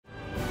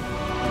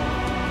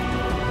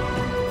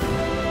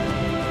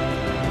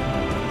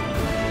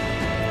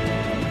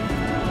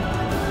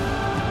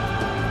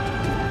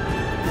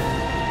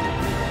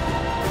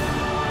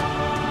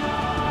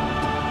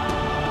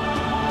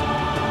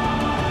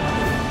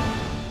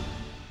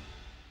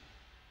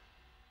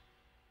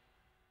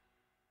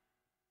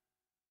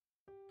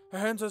Her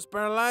hands was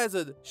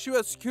paralyzed. She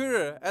was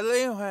cured at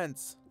laying on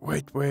hands.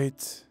 Wait.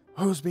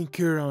 Who's been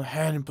cured on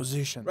hand in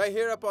position? Right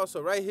here,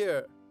 Apostle, right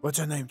here. What's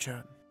your name,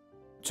 child?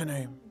 What's your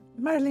name?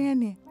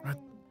 Marlene. What?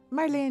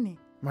 Marlene.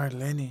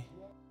 Marlene.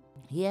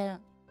 Yeah.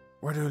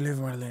 Where do you live,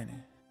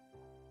 Marlene?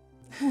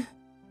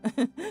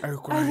 Are you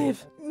I crying?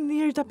 live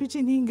near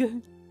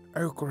Tapetininga.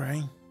 Are you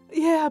crying?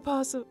 Yeah,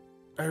 Apostle.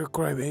 Are you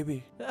crying,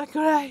 baby? I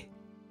cry.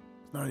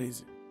 It's not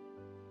easy.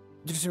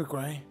 Did you see me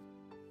crying?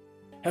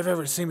 Have you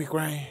ever seen me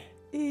crying?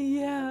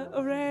 Yeah,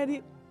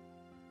 already.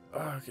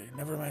 Oh, okay,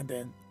 never mind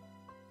then.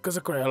 Because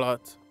I cry a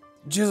lot.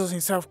 Jesus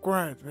himself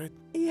cried, right?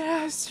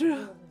 Yeah, it's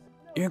true.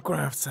 You can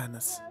cry of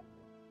sadness.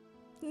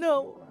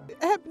 No,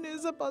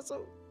 happiness,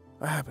 Apostle.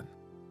 What happened?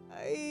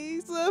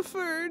 I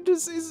suffered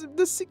since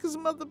the 6th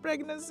month of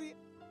pregnancy.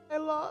 I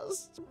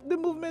lost the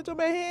movement of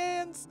my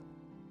hands.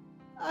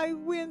 I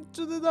went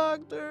to the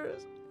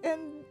doctors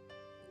and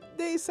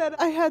they said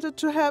I had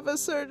to have a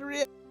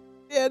surgery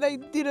and I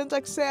didn't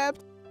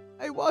accept.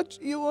 I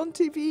watched you on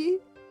TV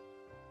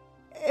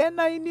and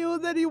I knew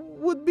that it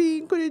would be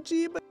in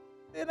Curitiba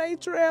and I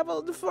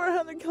traveled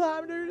 400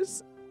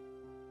 kilometers.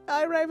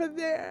 I arrived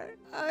there.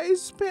 I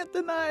spent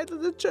the night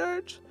at the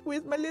church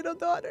with my little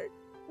daughter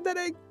that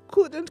I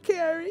couldn't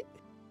carry.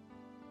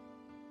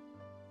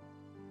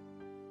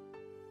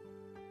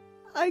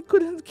 I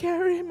couldn't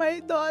carry my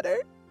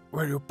daughter.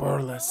 Were you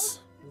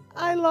powerless?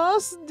 I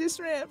lost the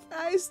strength.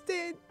 I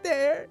stayed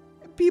there.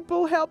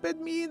 People helped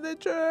me in the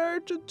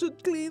church to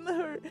clean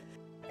her.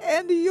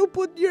 And you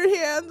put your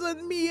hands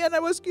on me and I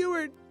was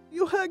cured.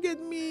 You hugged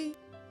me.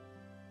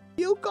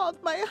 You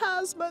called my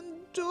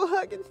husband to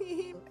hug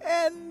him.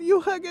 And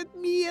you hugged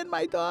me and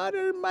my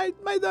daughter. My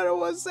daughter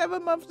was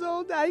 7 months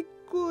old. I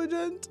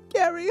couldn't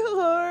carry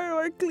her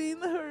or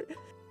clean her.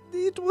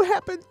 It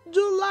happened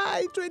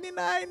July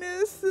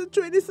 29th,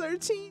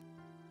 2013.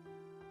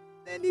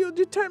 And you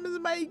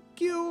determined my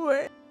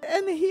cure.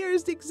 And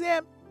here's the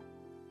exam.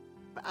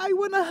 I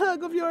want a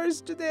hug of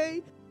yours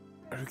today.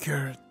 Are you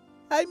cured?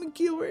 I'm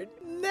cured.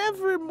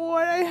 Never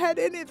more I had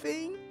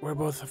anything. Were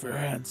both of your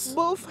hands?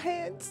 Both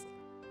hands.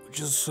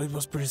 So it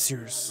was pretty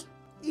serious.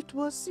 It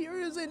was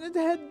serious and it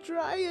had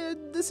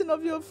dried the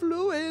synovial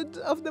fluid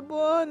of the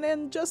bone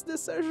and just the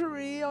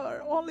surgery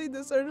or only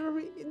the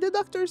surgery. The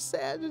doctor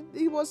said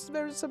he was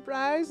very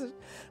surprised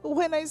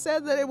when I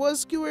said that I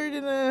was cured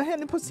in a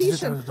hand position. Did you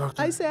tell the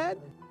doctor? I said,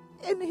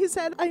 and he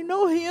said, I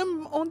know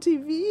him on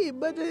TV,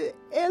 but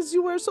as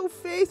you were so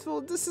faithful,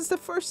 this is the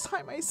first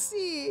time I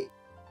see.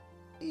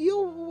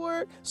 You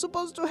were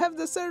supposed to have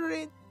the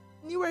surgery.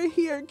 You were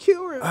here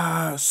cured.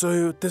 So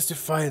you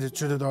testified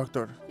to the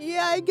doctor?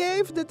 Yeah, I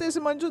gave the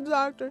testimony to the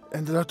doctor.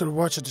 And the doctor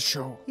watched the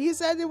show? He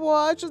said he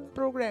watched the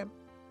program.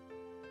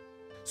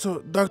 So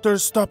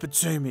doctors stopped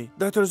suing me.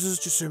 Doctors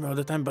used to sue me all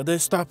the time, but they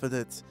stopped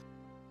it.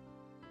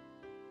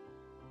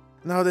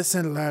 Now they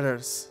send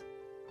letters.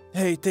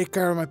 Hey, take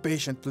care of my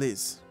patient,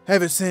 please.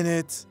 Have you seen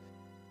it?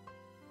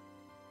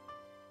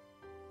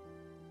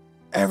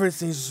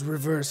 Everything's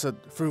reversed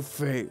through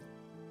faith.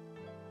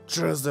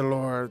 Trust the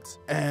Lord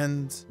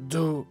and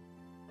do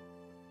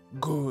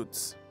good.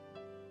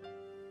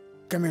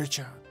 Come here,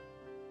 child.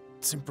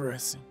 It's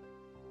impressive.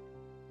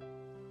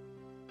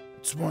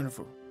 It's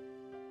wonderful.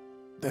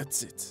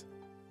 That's it.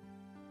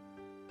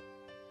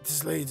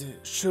 This lady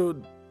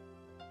should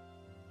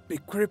be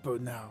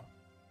crippled now.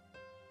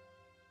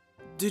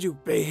 Did you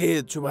pay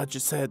heed to what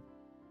you said?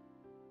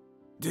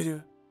 Did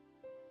you?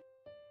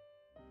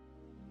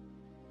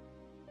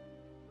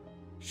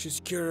 She's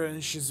cured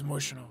and she's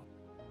emotional.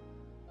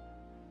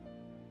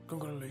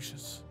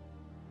 Congratulations.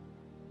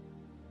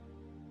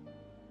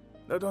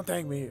 No, don't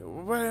thank me.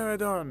 What have I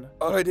done?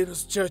 All I did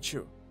was touch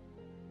you.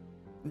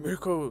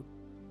 Miracle.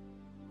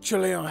 She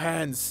lay on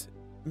hands.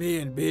 Me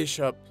and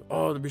Bishop,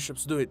 all the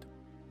bishops do it.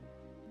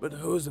 But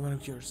who's the one who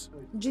cures?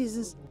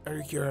 Jesus. Are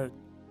you cured?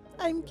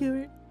 I'm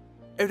cured.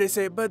 If they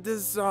say, but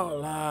this is all a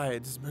lie,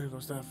 this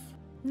miracle stuff.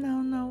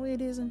 No,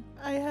 it isn't.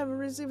 I have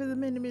received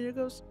many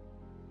miracles.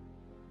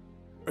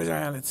 Raise your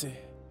hand, let's see.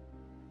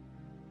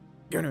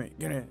 Give it to me,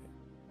 give it.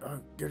 Oh,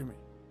 give it to me.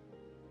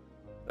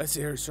 Let's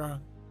see her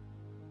strong.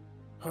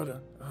 Hold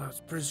on. Oh,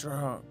 it's pretty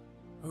strong.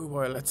 Oh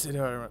boy, let's see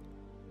the other one.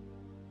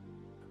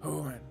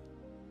 Oh man.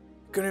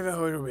 Couldn't even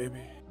hold her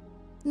baby.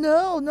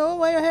 No,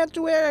 I had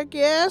to wear a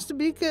cast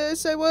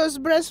because I was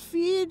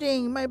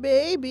breastfeeding my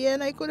baby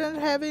and I couldn't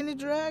have any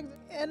drugs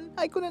and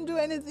I couldn't do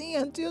anything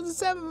until the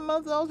 7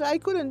 month old. I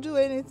couldn't do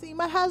anything.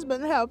 My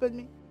husband helped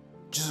me.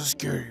 Jesus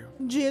cured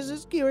you.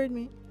 Jesus cured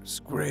me. It's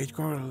great,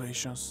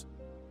 congratulations.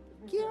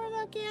 Cured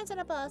of cancer,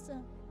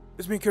 Apostle.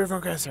 It's been cured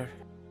from cancer.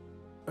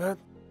 What?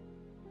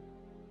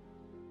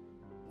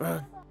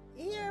 What?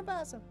 Here,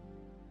 Apostle.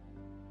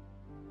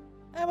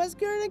 I was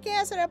cured of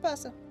cancer,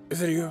 Apostle.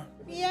 Is it you?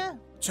 Yeah.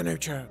 What's your name,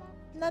 child?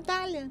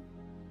 Natalia.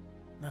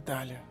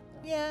 Natalia.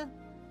 Yeah.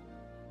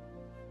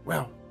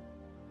 Well,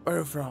 where are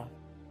you from?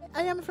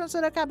 I am from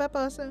Sorocaba,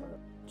 Apostle.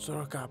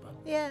 Sorocaba.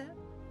 Yeah.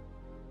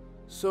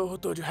 So who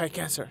told you had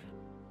cancer?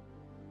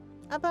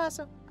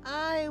 Apostle,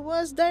 I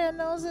was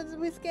diagnosed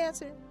with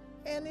cancer.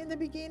 And in the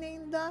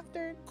beginning,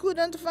 doctor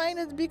couldn't find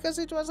it because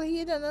it was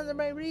hidden under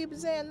my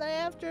ribs. And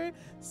after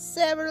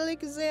several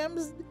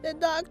exams, the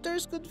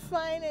doctors could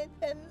find it.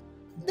 And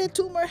the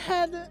tumor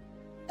had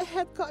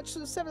caught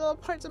several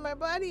parts of my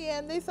body.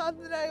 And they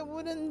thought that I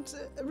wouldn't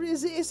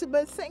resist.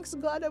 But thanks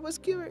God, I was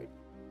cured.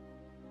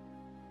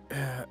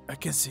 I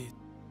can see it.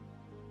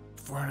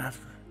 Before and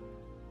after.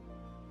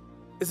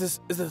 Is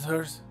this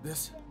hers?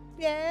 This?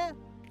 Yeah,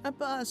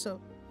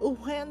 Apostle.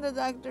 When the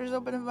doctors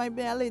opened my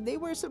belly, they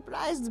were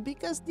surprised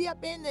because the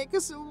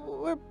appendix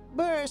were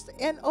burst,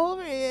 and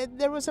over it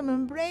there was a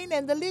membrane,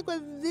 and the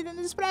liquid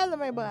didn't spread on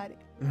my body.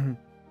 Mm-hmm.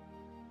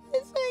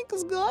 And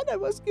thanks God, I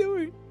was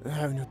cured. I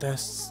have new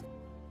tests.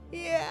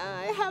 Yeah,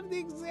 I have the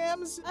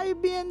exams.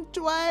 I've been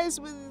twice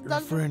with You're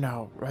free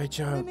now, right, In the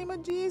child? name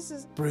of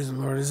Jesus. Praise the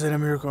Lord. Is it a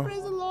miracle?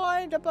 Praise the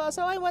Lord,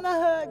 Apostle. I want a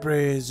hug.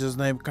 Praise His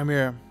name. Come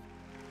here.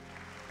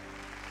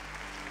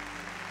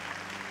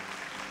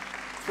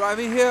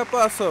 Striving here,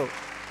 Apostle.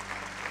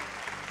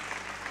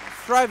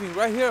 Striving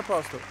right here,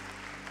 Apostle.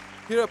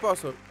 Here,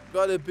 Apostle.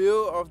 Got a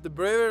bill of the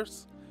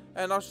bravers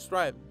and also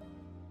striving.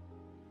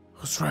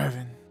 Who's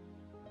driving?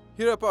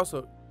 Here,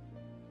 Apostle.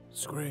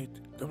 It's great.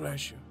 God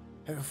bless you.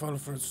 Have you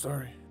followed for the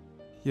story?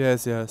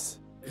 Yes.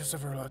 You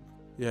suffer a lot.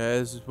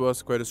 Yes, it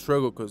was quite a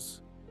struggle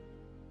because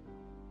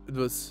it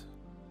was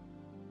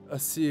a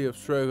sea of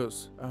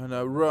struggles and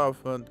a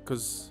rough one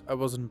because I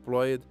was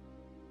employed.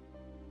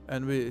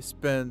 And we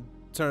spent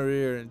 10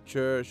 years in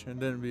church, and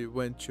then we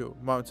went to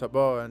Mount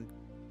Tabor, and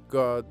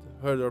God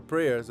heard our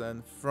prayers,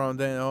 and from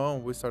then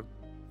on we started.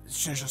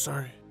 Change the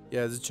story.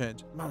 Yeah, it's a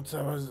change Mount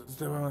Tabor is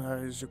the one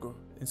I used to go.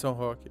 in São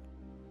Roque.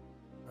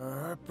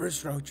 Pretty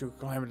strong to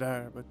climb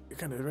there, but you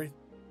can do it, right?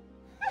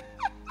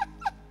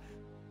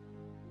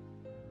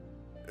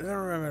 I don't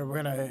remember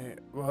when I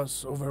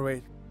was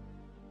overweight.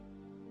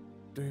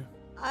 Do you?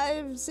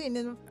 I've seen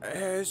it.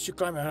 I used to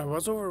climb and I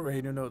was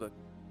overweight, you know that.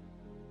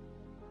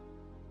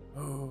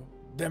 Oh,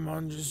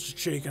 demon just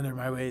shake under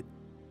my weight.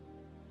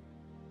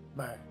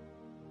 Bye.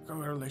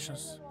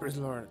 Congratulations. Praise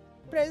the Lord.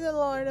 Praise the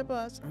Lord,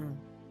 Apostle.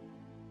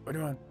 What do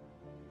you want?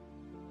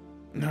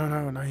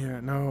 No, not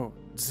here. No.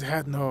 This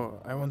hat,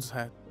 no. I want this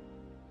hat.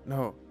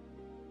 No.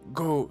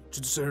 Go to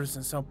the service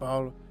in São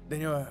Paulo.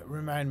 Then you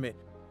remind me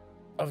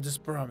of this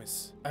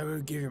promise. I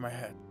will give you my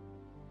hat.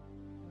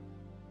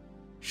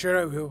 Sure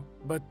I will,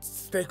 but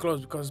stay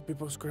close because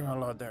people scream a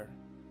lot there.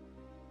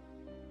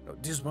 No,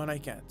 this one I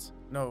can't.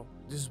 No,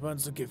 this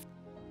one's a gift.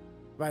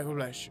 Bye, God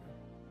bless you.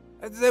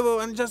 The devil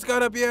and just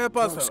got up here,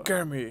 Apostle. Don't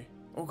scare me.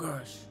 Oh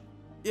gosh.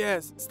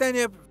 Yes, stand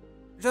up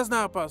just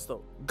now,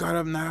 Apostle. Got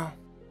up now?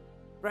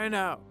 Right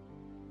now.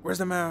 Where's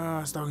the man I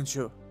was talking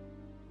to?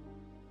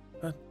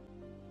 Huh?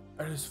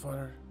 Are you his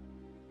father?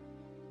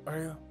 Are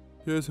you?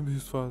 Yes, I'm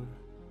his father.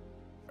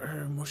 Are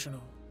you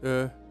emotional?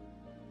 Yeah.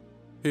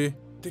 He.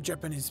 The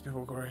Japanese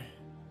people cry.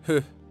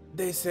 Heh.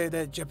 They say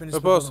that Japanese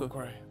Apostle.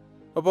 people don't cry.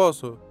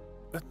 Apostle.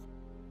 What?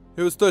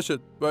 He was touched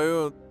by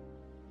the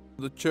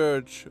old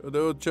church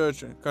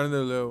in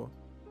Carneleo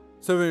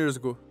 7 years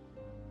ago.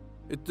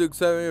 It took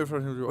 7 years for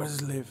him to Where walk.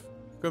 does he live?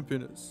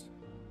 Campinas.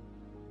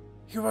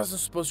 He wasn't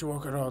supposed to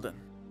walk at all then.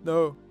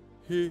 No,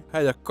 he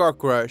had a car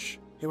crash.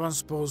 He wasn't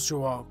supposed to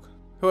walk.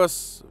 He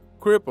was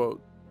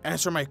crippled.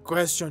 Answer my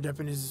question,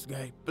 Japanese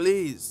guy,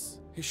 please.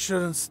 He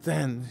shouldn't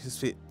stand his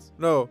feet.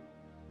 No.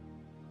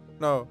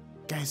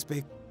 Can he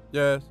speak?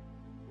 Yes.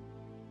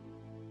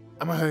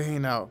 I'm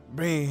hugging now.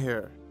 Bring him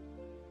here.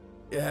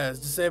 Yes,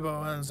 disabled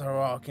ones are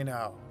walking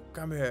now.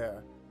 Come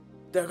here.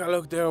 Take a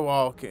look, they're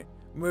walking.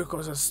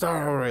 Miracles are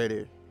started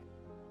already.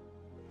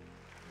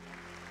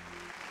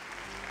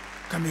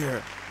 Come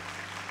here.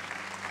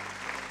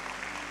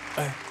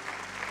 Hey.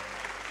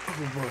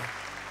 Oh boy.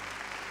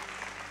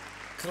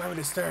 Climb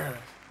the stairs.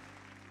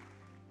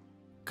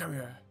 Come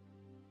here.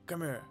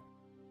 Come here.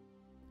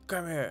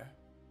 Come here.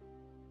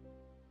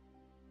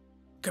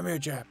 Come here,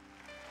 Jap.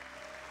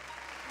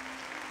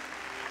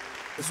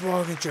 Let's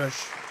walk in church.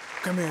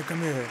 Come here, come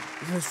here.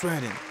 It's not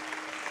sweating.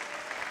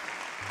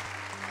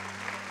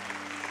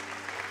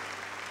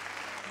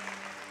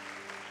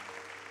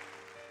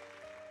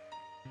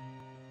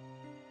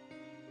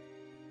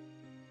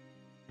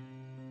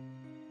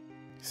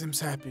 He seems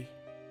happy.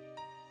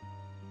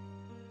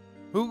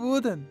 Who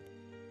wouldn't?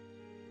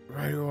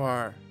 Right you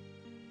are.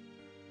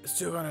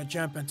 Still gonna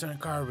jump and turn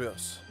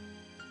cartwheels.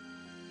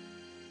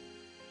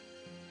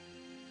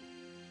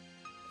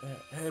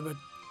 Hey, but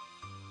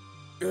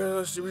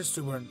you're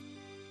stubborn.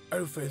 Are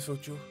you faithful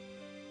too?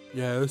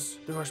 Yes.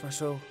 To wash my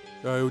soul.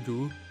 I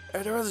do.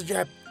 There was a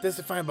Jap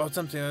testifying about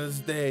something those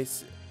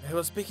days. He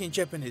was speaking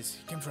Japanese.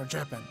 He came from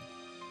Japan.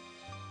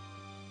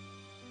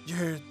 You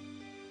heard?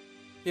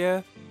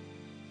 Yeah.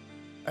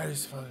 Are you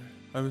his father?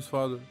 I'm his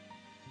father.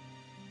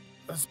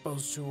 I'm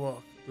supposed to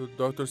walk. The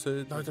doctor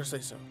said. Doctor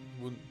say so.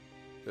 Wouldn't.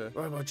 Yeah.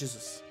 What about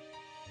Jesus?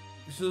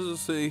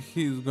 Jesus say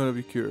he's gonna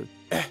be cured.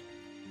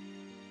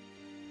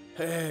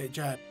 Hey,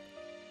 Jap.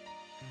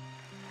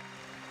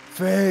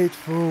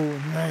 Faithful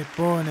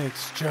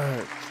Nipponics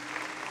Church.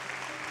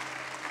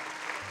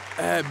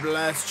 A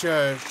blessed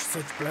church.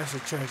 Such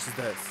blessed church is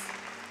this.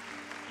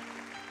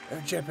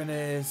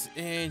 Japanese,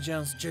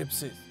 Indians,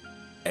 gypsies.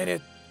 And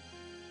it.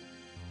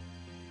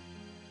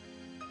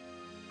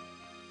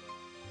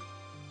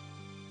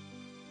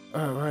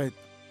 Right.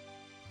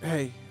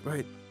 Hey,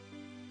 wait.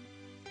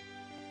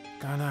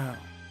 Calm down.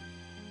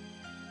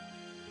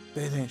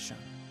 Pay attention.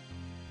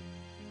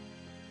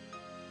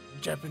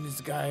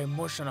 Japanese guy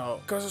emotional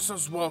because he's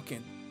just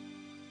walking.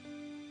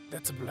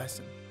 That's a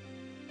blessing.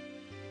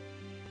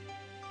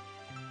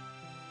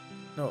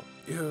 No,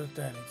 you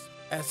Dennis.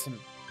 Ask him.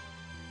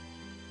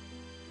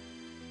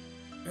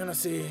 You're gonna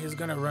see he's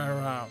gonna run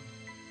around.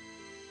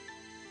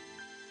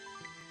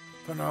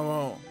 From now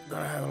on,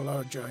 gonna have a lot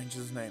of joy in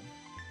Jesus' name.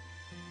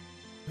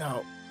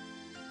 Now,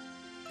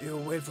 you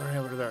wait for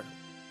him over there.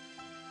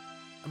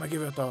 I'm gonna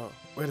give you a thought.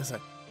 Wait a sec.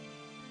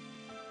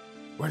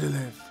 Where do you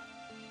live?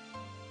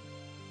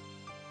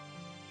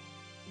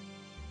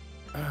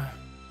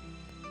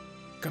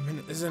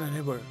 Campinas isn't a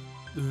neighbor.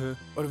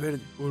 Ouro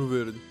Verde. Ouro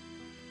Verde.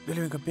 You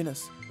live in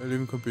Campinas? I live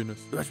in Campinas.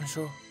 You watch my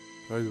show?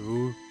 I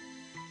do.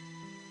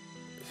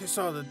 He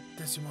saw the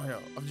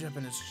testimonial of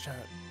Japanese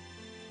child.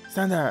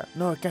 Stand there.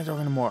 No, I can't talk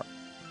anymore.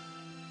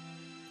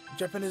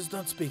 Japanese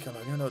don't speak a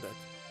lot, you know that.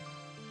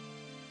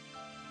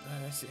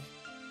 I see.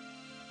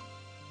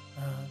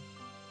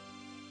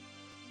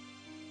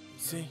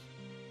 See?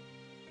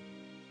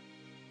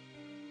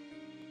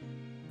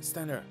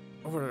 Stand there.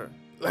 Over there.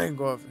 Let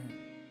go of him.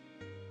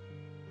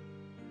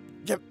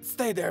 Yep,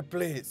 stay there,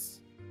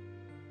 please.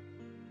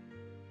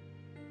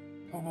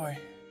 Oh boy.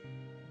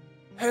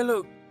 Hey,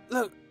 look.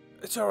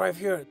 It's your wife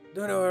here.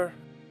 Don't know her.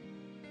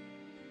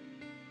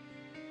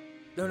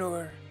 Don't know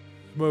her.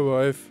 My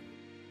wife.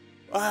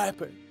 What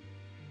happened?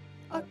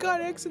 A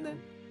car accident.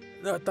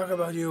 No, talk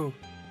about you.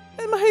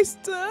 And my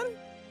son.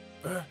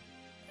 Huh?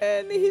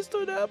 And he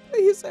stood up.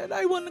 He said,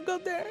 I want to go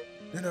there.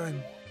 You know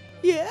him.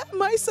 Yeah,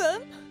 my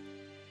son.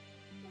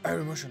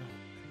 I'm emotional.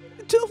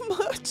 Too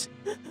much.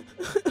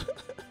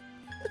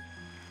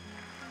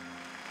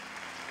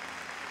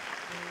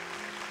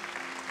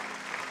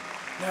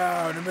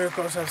 Now the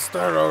miracles have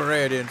started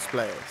already in this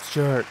place.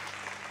 Church.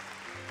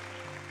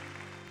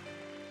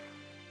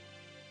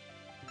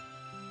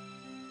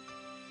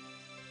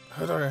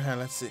 Hold on your hand,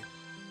 let's see.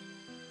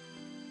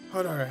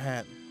 Hold on your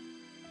hand.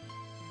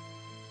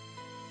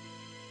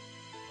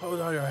 Hold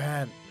on your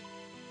hand.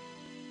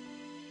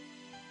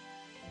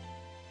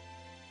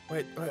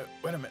 Wait a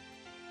minute.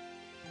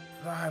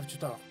 I don't have to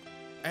talk.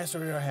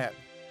 Answer your hand.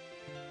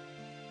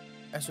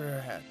 Answer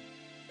your hand.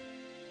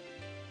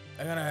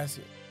 I'm gonna ask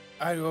you.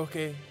 Are you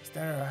okay?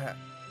 Stand your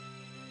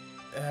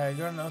hand.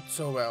 You're not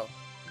so well.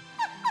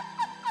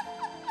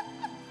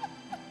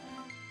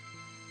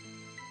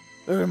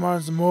 Look at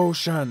Martin's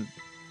emotion.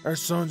 Our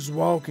son's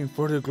walking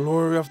for the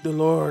glory of the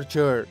Lord,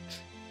 church.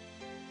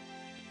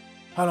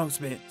 How long it's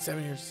been?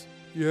 7 years?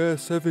 Yeah,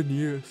 7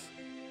 years.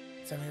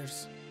 7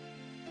 years.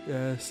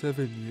 Yeah,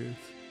 7 years.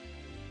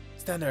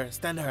 Stand there,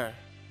 stand there.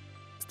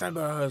 Stand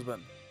by her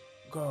husband.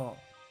 Go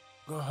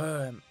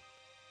hug him.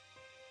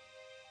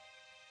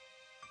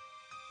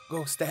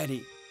 Go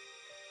steady.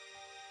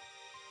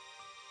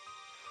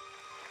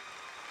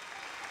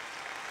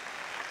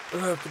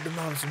 Look at the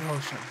mom's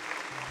emotion.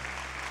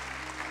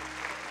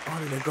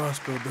 Only the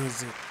gospel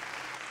does it.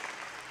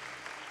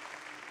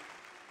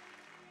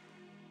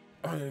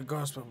 Only the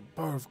gospel,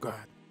 power of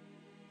God.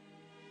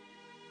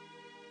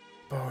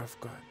 Power of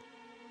God.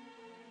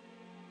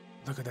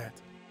 Look at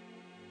that.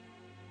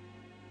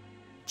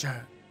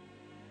 Chad.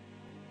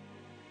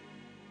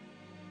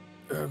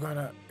 You're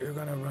gonna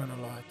run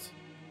a lot.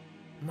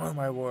 Mark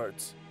my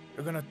words.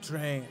 You're gonna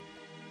train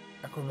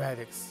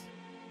acrobatics.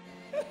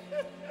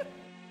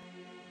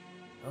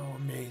 Oh,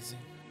 amazing.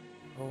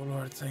 Oh,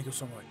 Lord, thank you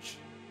so much.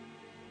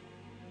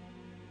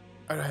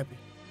 Are you happy?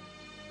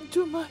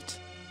 Too much.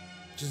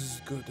 Jesus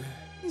is good.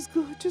 It's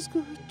good, just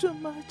good. Too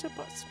much,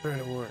 Apostle. Spread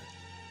the word.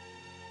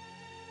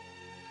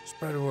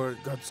 Spread the word.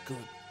 God's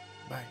good.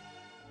 Bye.